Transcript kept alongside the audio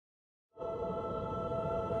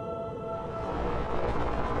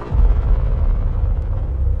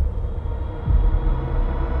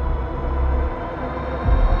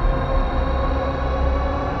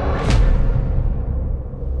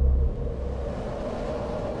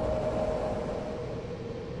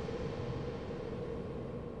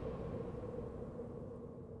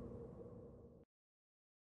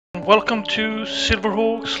Welcome to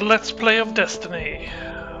Silverhawk's Let's Play of Destiny.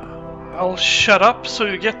 I'll shut up so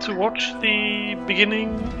you get to watch the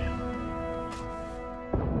beginning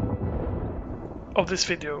of this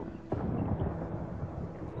video.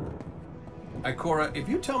 Ikora, if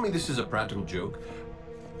you tell me this is a practical joke,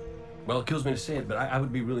 well, it kills me to say it, but I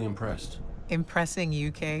would be really impressed. Impressing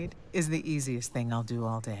you, Cade, is the easiest thing I'll do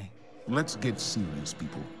all day. Let's get serious,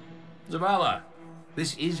 people. Zavala,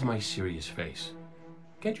 this is my serious face.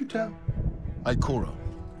 Can't you tell? Ikora,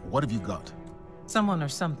 what have you got? Someone or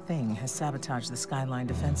something has sabotaged the Skyline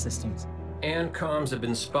defense systems. And comms have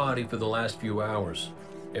been spotty for the last few hours.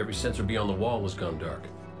 Every sensor beyond the wall has gone dark.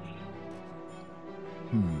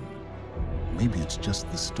 Maybe it's just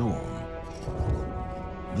the storm.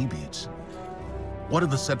 Maybe it's... What are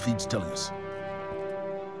the set feeds telling us?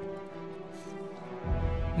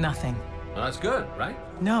 Nothing. Well, that's good, right?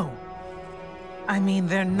 No. I mean,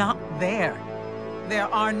 they're not there. There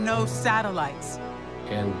are no satellites.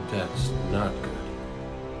 And that's not good.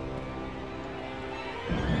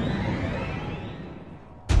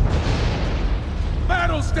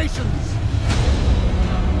 Battle stations!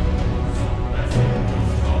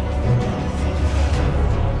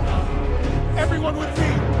 Everyone with me,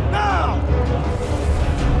 now!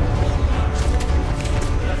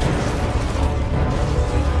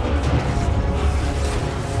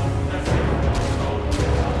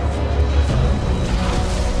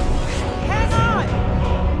 Hang on!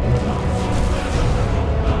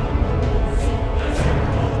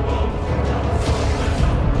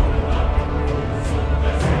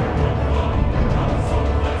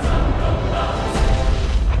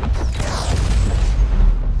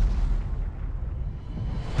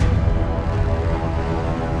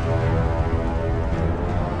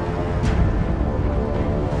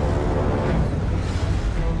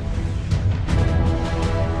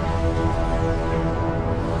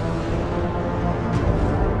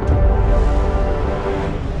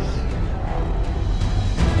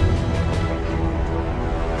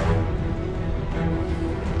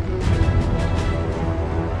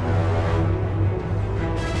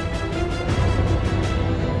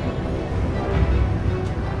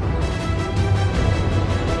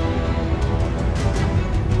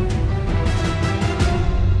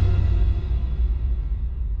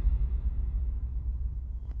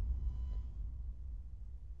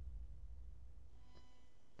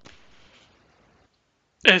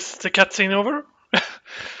 Is the cutscene over?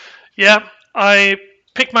 Yeah, I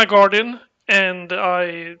picked my guardian and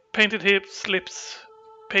I painted his lips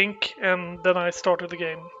pink and then I started the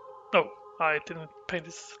game. No, I didn't paint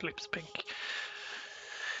his lips pink.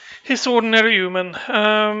 He's ordinary human.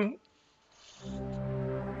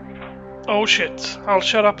 Oh shit, I'll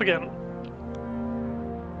shut up again.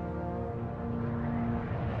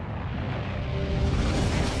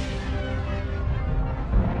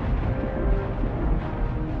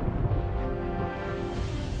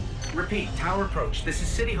 Repeat, tower approach. This is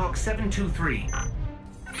Silverhawk 723.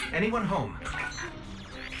 Anyone home?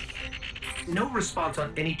 No response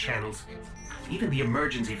on any channels, even the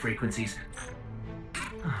emergency frequencies.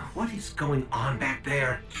 What is going on back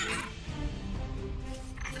there?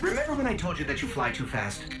 Remember when I told you that you fly too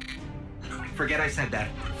fast? Forget I said that.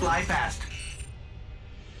 Fly fast.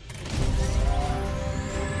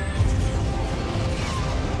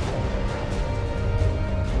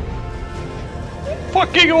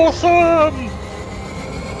 Fucking awesome!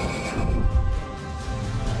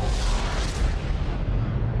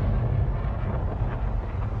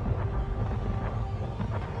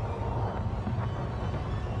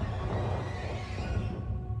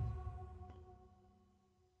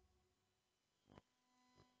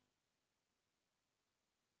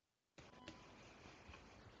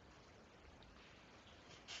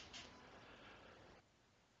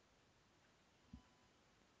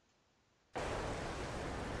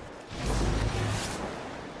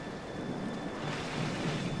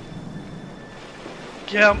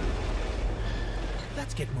 Yeah.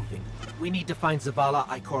 Let's get moving. We need to find Zavala,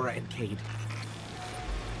 Ikora, and Cade.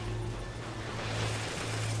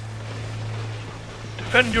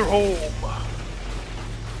 Defend your home.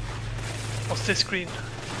 What's this screen?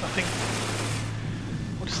 Nothing.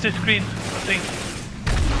 What is this screen? Nothing.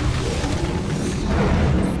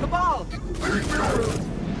 Cabal!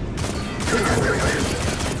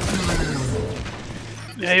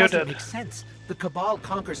 Yeah, you're This doesn't dead. make sense. The Cabal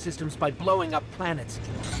conquer systems by blowing up planets.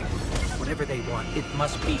 Whatever they want, it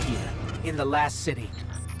must be here, in the last city.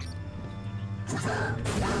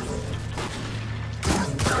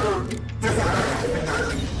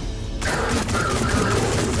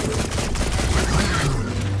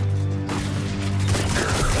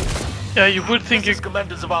 Yeah, you would think This you... is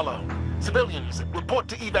Commander Zavala. Civilians, report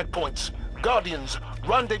to evac points. Guardians,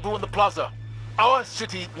 rendezvous in the plaza. Our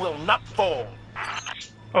city will not fall.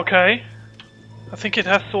 Okay. I think it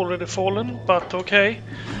has already fallen, but okay.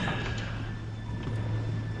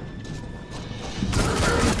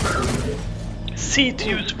 C to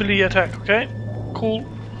use melee attack, okay? Cool.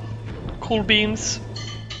 Cool beans.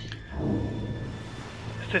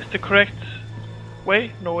 Is this the correct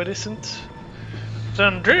way? No, it isn't.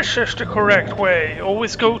 Then this is the correct way.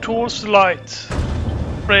 Always go towards the light.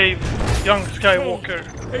 Brave young Skywalker.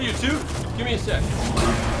 Hey, you two, give me a sec.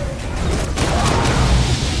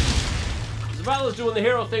 Zavala's doing the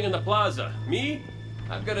hero thing in the plaza. Me?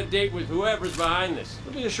 I've got a date with whoever's behind this.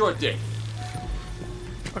 It'll be a short date.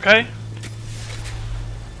 Okay.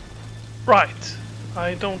 Right.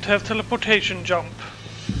 I don't have teleportation jump.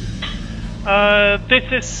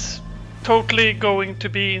 This is totally going to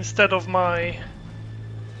be instead of my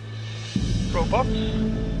robots.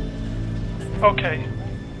 Okay.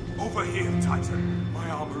 Over here, Titan. My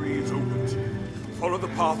armory is opened. Follow the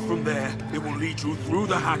path from there. It will lead you through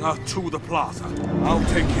the hangar to the plaza. I'll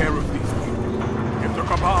take care of these people. If the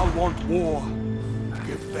Cabal want war,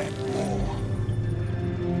 give them war.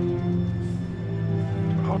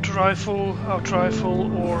 Out rifle,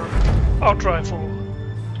 or out rifle,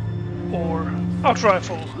 or out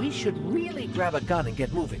rifle. We should really grab a gun and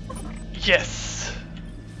get moving. Yes.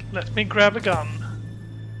 Let me grab a gun.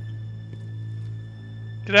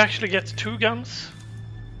 Did I actually get 2 guns?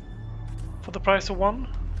 For the price of 1?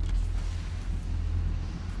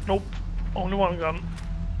 Nope. Only 1 gun.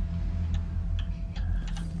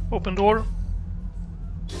 Open door.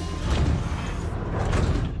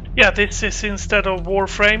 Yeah, this is instead of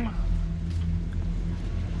Warframe.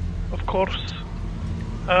 Of course.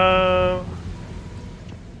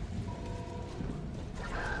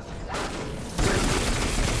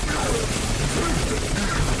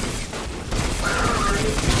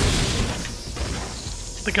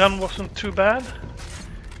 The gun wasn't too bad.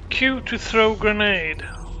 Q to throw grenade.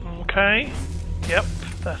 Okay. Yep,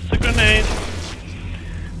 that's the grenade.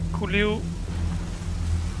 Coolio.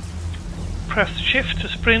 Press shift to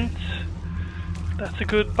sprint. That's a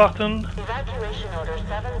good button. Evacuation order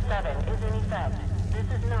 77 is in effect. This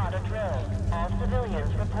is not a drill. All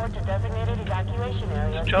civilians report to designated evacuation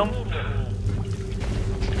areas Jump. immediately.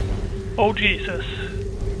 Oh Jesus.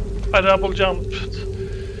 I double jumped.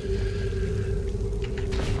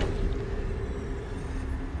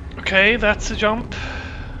 Okay, that's a jump.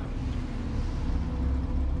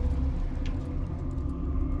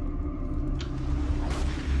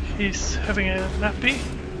 He's having a nappy.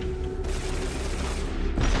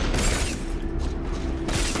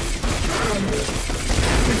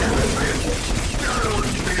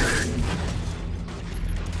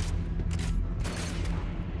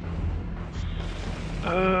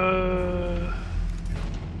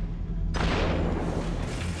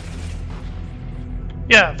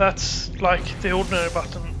 Yeah, that's like the ordinary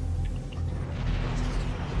button.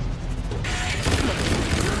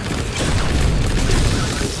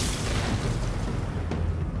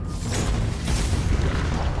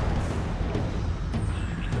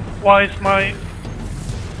 Why is my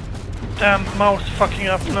damn mouse fucking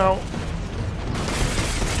up now?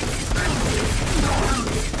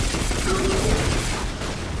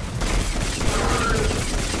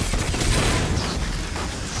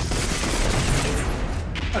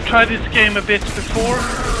 I tried this game a bit before,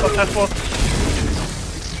 but that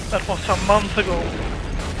was some months ago.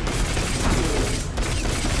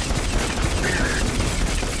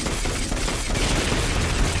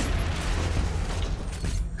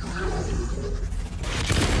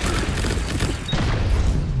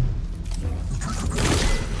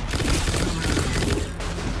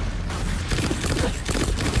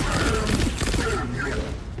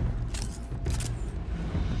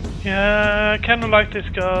 Yeah, I kinda like this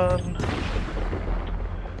gun.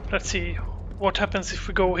 Let's see, what happens if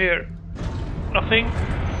we go here? Nothing?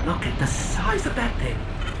 Look at the size of that thing.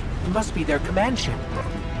 It must be their command ship.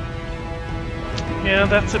 Yeah,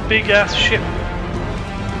 that's a big ass ship.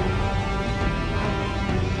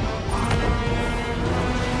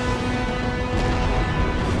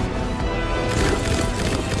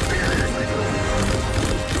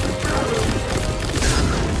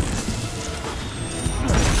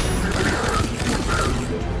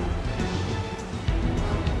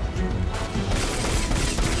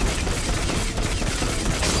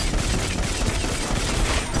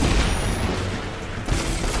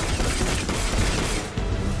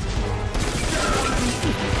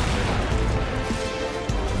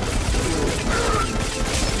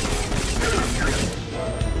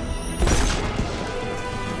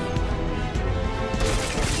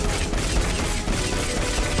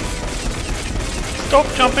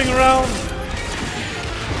 Stop jumping around!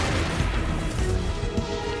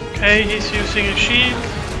 Okay, he's using a shield.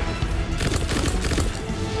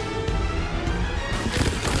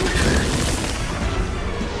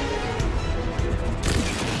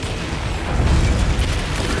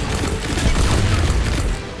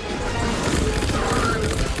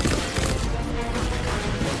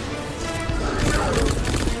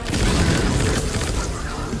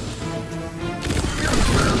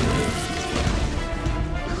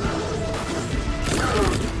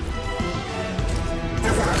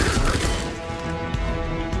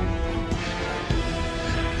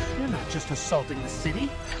 Assaulting the city.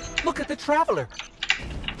 Look at the Traveler.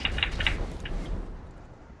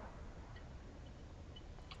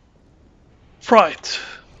 Right.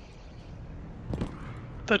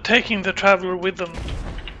 They're taking the Traveler with them.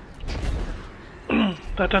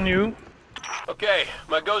 That I knew. Okay,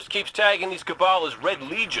 my ghost keeps tagging these Cabal as Red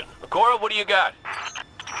Legion. Cora, what do you got?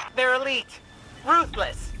 They're elite,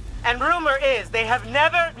 ruthless, and rumor is they have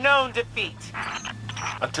never known defeat.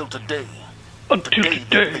 Until today. Until They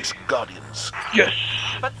today. face Guardians. Yes.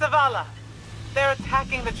 But Zavala, they're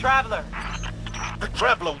attacking the Traveler. The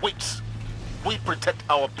Traveler waits. We protect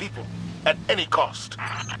our people at any cost.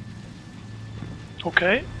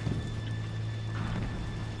 Okay.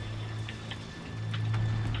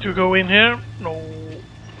 Do you go in here? No.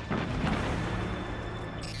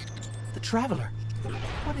 The Traveler.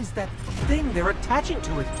 What is that thing they're attaching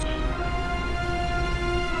to it?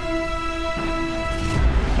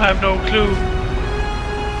 I have no clue.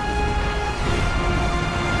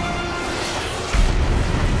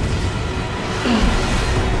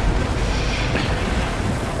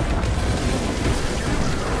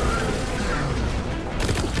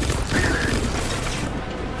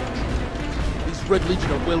 These Red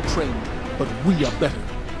Legion are well trained, but we are better.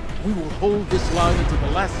 We will hold this line until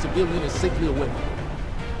the last civilian is safely away.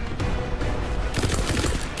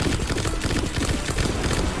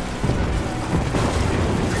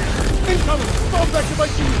 Incoming! Fall back to my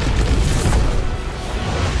shield!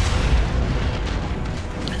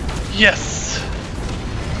 Yes.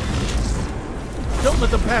 Don't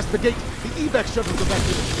let them pass the gate. The evac shuttles are back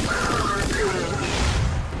here.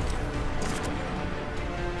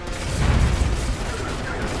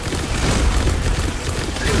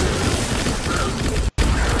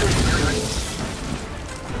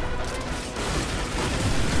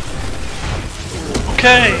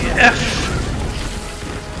 Okay, F.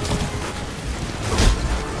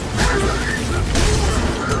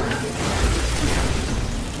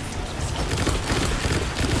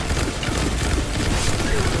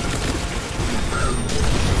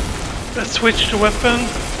 Let's switch to weapon.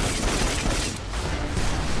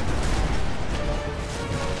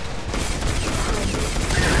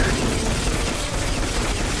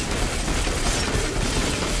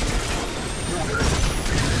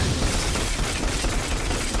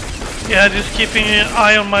 Yeah, just keeping an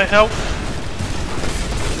eye on my health.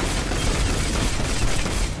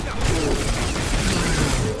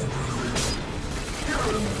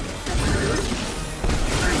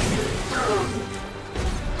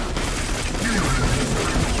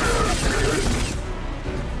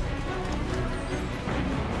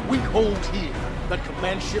 We hold here. That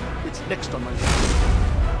command ship, it's next on my list.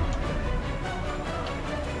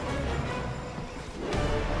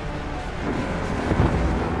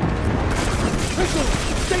 Pistol,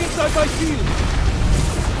 stay inside my shield!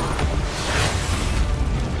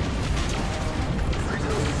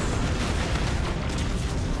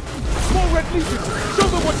 More Red Legion! Show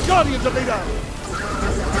them what Guardians are made of!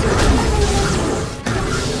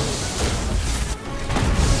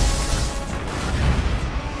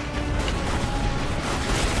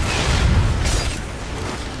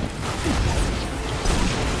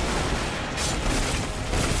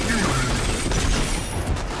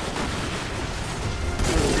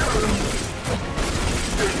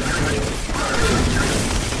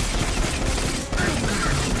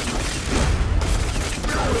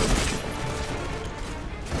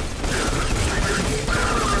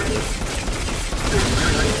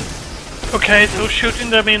 Okay, so shooting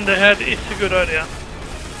them in the head is a good idea.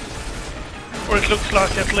 Or it looks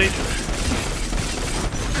like, at least.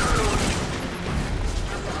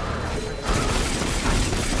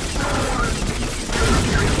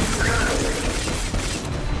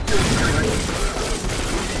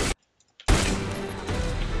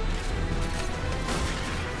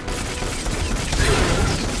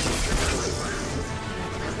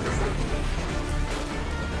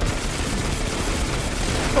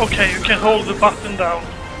 Okay, you can hold the button down.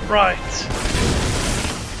 Right.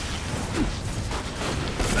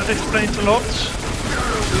 That explains a lot.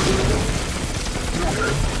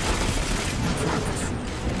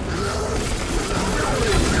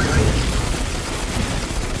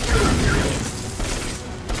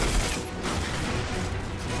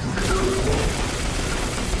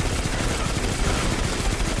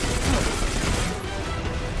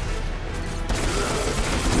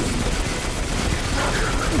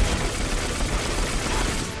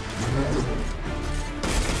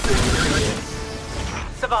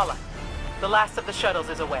 Zavala, the last of the shuttles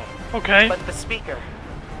is away. Okay. But the speaker,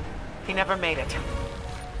 he never made it.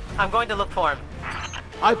 I'm going to look for him.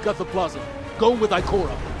 I've got the plaza. Go with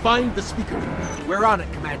Ikora. Find the speaker. We're on it,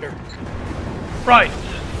 Commander. Right.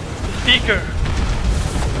 The speaker.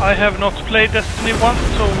 I have not played Destiny 1,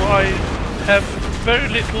 so I have very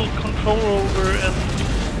little control over, and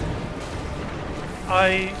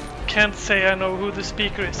I can't say I know who the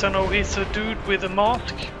speaker is. I know he's a dude with a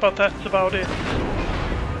mask, but that's about it.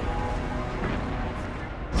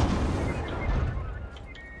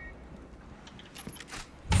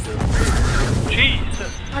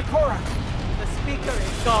 Jesus. Ikora, the speaker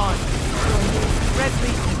is gone. Red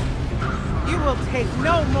Legion, you will take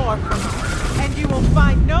no more from us, and you will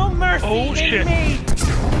find no mercy Oh, in shit. me.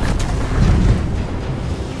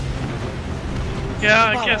 Yeah,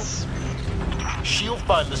 I guess. She'll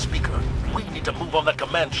find the speaker. We need to move on that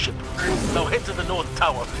command ship. Now head to the North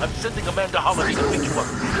Tower. I'm sending Amanda Holiday to pick you up.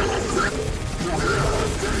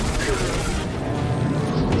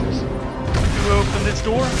 Do we open this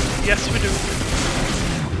door? Yes, we do.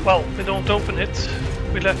 Well, we don't open it.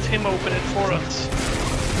 We let him open it for us.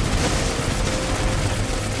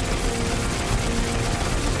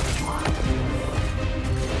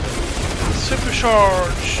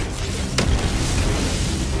 Supercharge!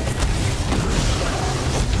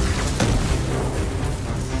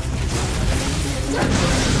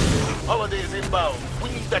 Holiday is inbound. We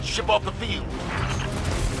need that ship off the field.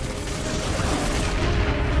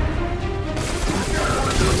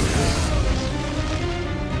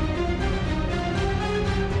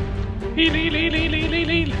 Heal, heal, heal, heal, heal, heal,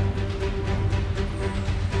 heal.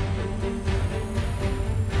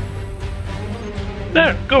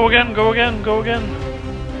 There! Go again, go again, go again.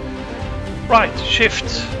 Right,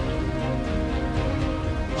 shift.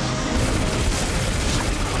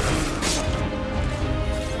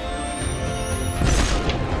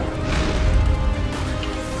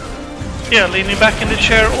 Yeah, leaning back in the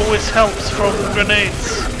chair always helps from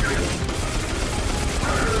grenades.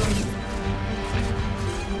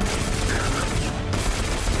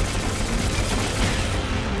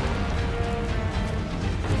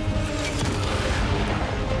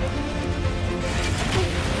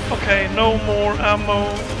 Okay, no more ammo.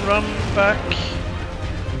 Run back.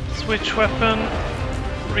 Switch weapon.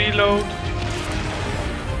 Reload.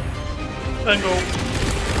 Then go.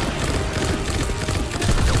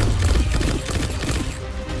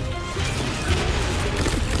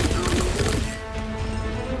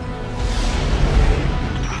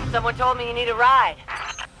 Someone told me you need a ride.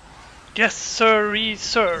 Yes, sirree,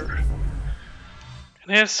 sir.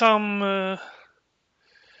 And here's some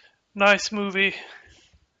nice movie.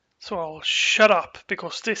 So I'll shut up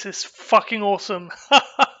because this is fucking awesome.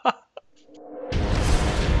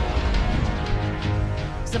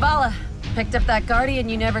 Zavala, picked up that Guardian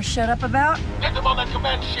you never shut up about? Get them on that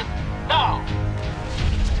command ship, now!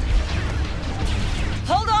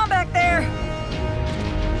 Hold on back there!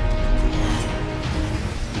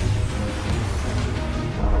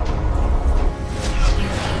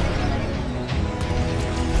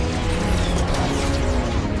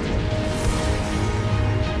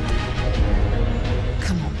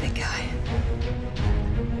 Come on, big guy.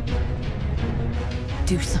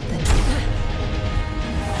 Do something.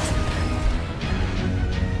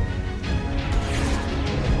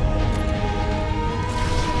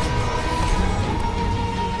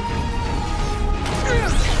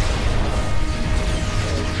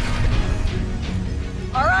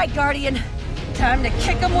 All right, Guardian. Time to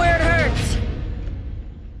kick him where it hurts.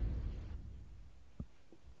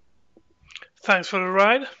 Thanks for the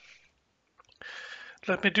ride.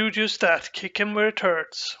 Let me do just that. Kick him where it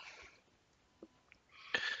hurts.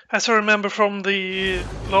 As I remember from the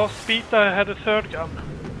last beat, I had a third gun.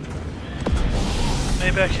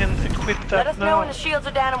 Maybe I can equip that Let us know now. when the shields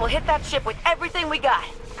are down and we'll hit that ship with everything we got.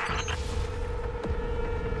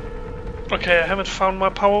 Okay, I haven't found my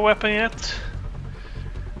power weapon yet.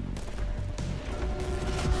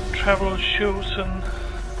 Travel chosen.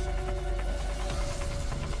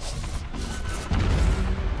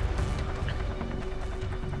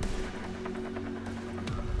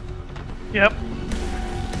 Yep.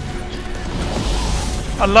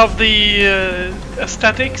 I love the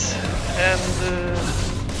aesthetics, and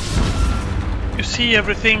you see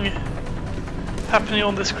everything happening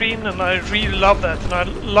on the screen, and I really love that. And I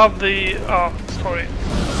love the sorry,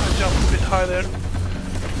 I jumped a bit high there.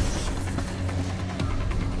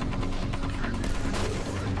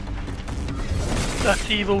 That's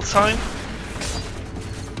the evil sign.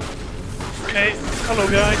 Okay, hello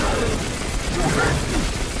guys.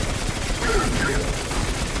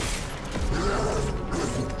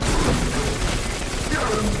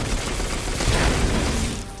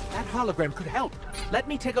 That hologram could help. Let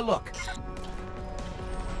me take a look.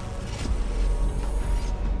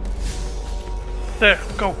 There,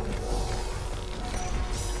 go.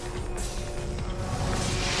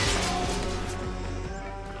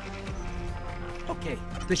 Okay,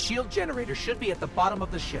 the shield generator should be at the bottom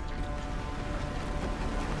of the ship.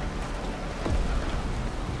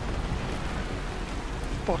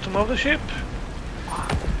 Bottom of the ship.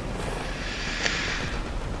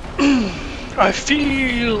 I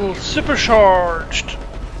feel supercharged.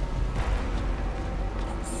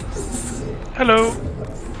 Hello.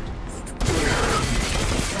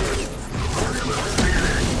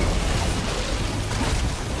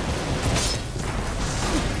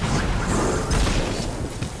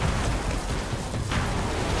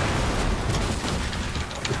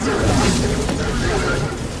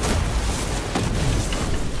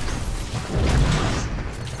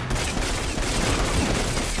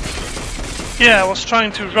 Yeah, I was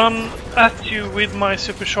trying to run at you with my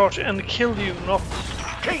supercharge and kill you, not...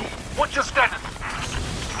 King, what's your status?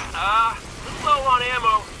 Little low on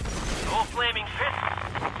ammo. Old flaming fist.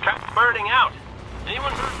 Trap's burning out.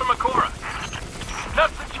 Anyone heard from Akora?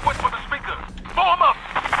 Not since you went for the speaker. Form up!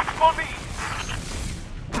 For me!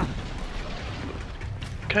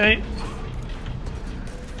 Okay.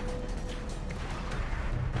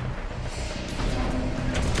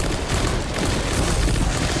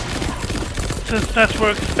 Since that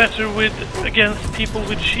works better with against people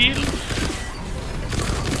with shields.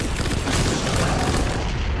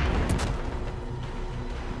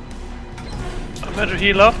 I better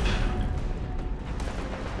heal up.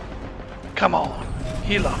 Come on,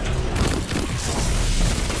 heal up.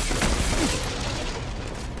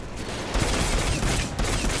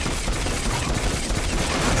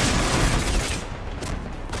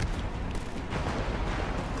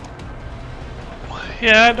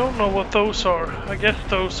 Yeah, I don't know what those are. I guess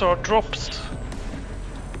those are drops.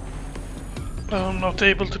 But I'm not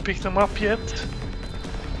able to pick them up yet.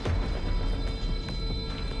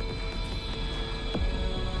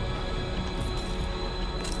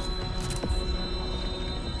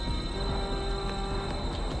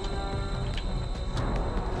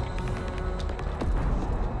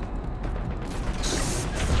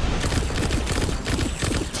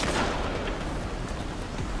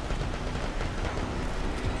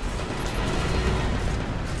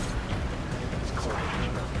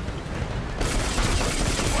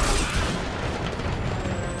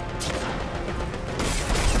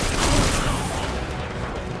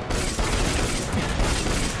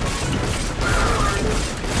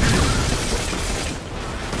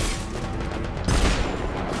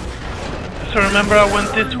 So remember I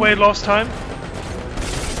went this way last time?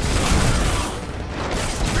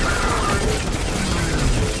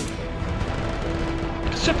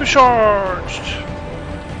 Supercharged!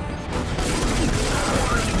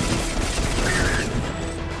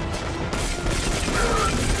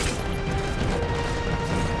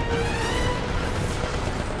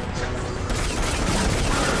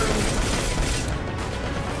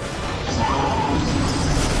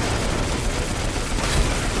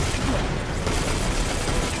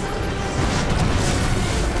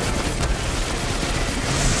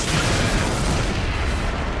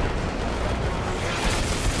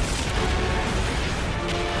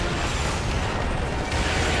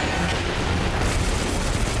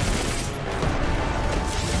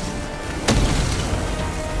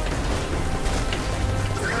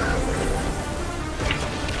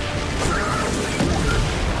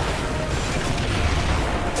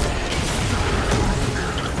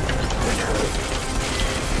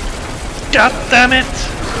 God damn it!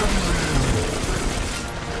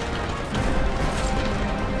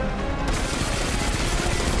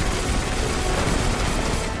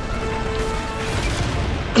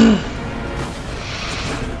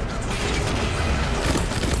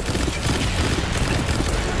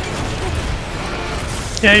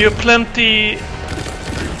 Yeah, you're plenty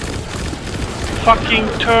fucking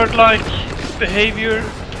turd-like behavior.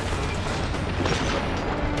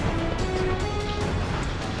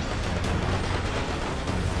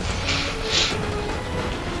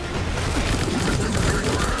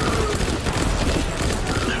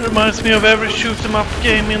 Reminds me of every shoot 'em up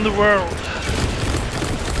game in the world.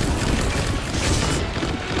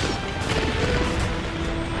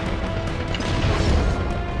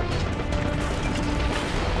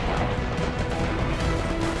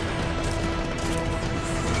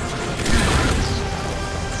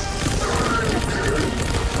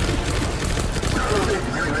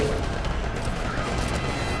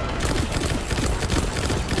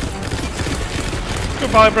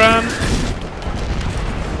 Goodbye, Bran.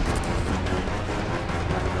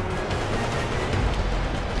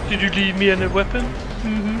 Did you leave me any weapon?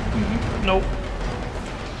 Nope.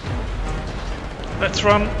 Let's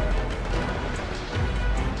run.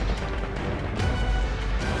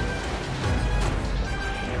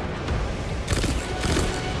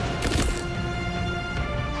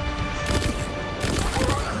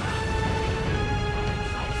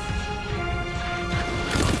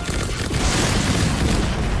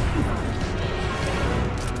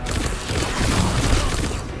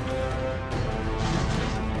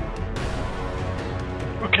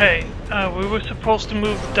 Okay, we were supposed to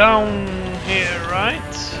move down here, right?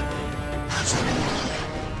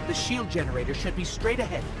 The shield generator should be straight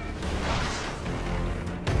ahead.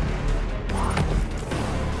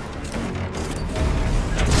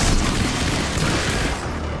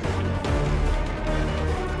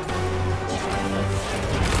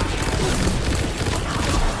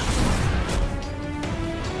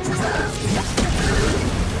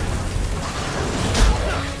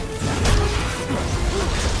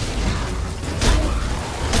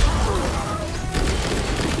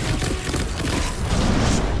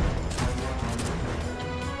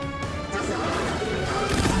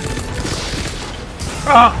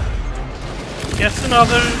 Ah! Guess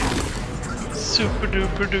another super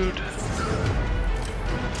duper dude.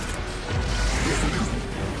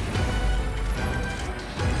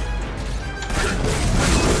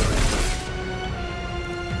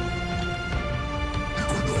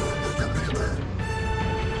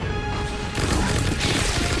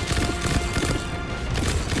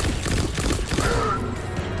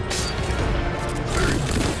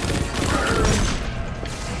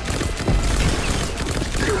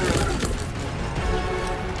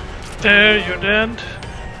 There, you're dead.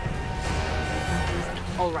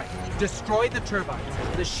 Alright, destroy the turbines.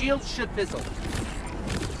 The shields should fizzle.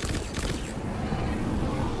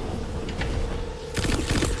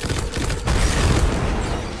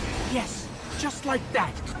 Yes, just like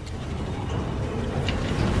that.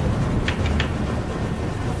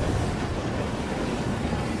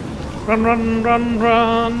 Run, run, run,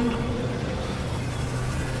 run.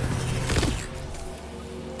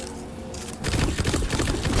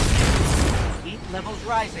 Levels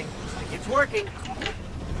rising. It's working.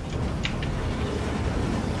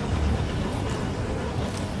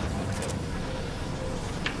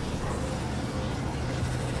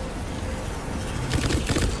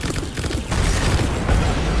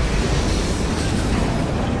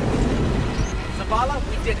 Zavala,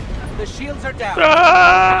 we did it. The shields are down.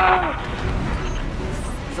 Ah!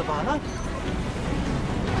 Zavala?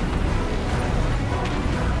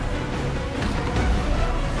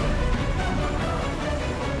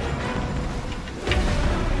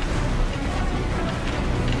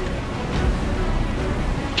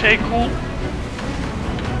 Okay, cool.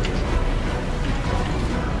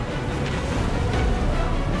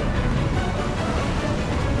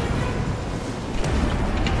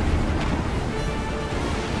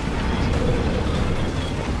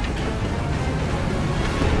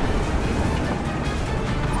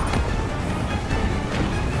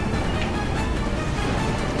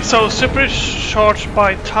 So super is charged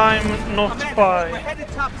by time, not Amanda, by... we're headed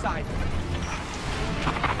topside.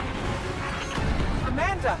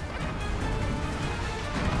 Amanda!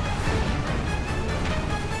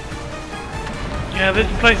 Yeah,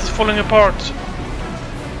 this place is falling apart.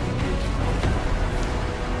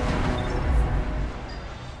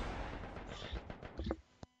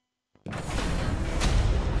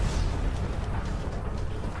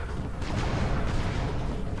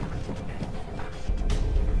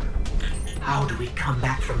 How do we come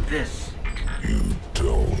back from this? You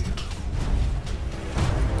don't.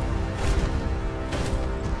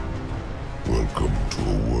 Welcome to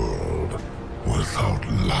a world without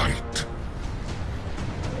light.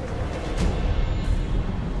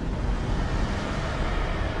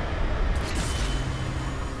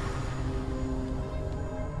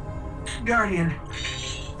 Guardian,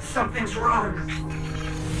 something's wrong.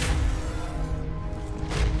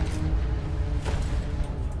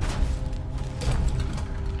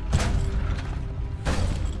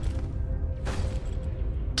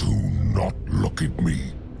 Do not look at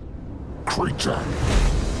me, creature.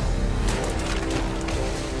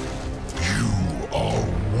 You are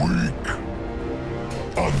weak,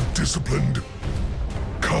 undisciplined,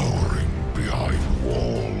 cowering behind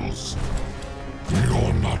walls.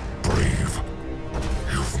 You're not brave.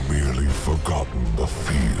 You've merely forgotten the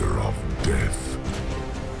fear of death.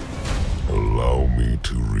 Allow me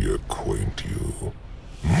to reacquaint you.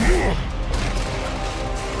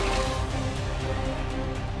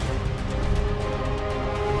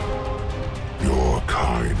 Your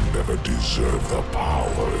kind never deserved the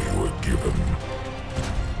power you were given.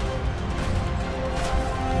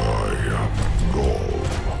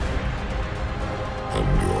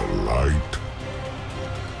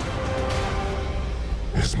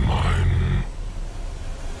 is mine.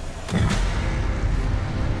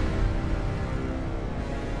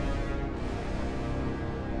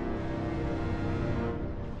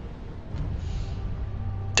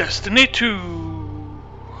 Destiny 2.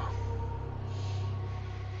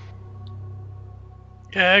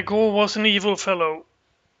 Yeah, Gore was an evil fellow.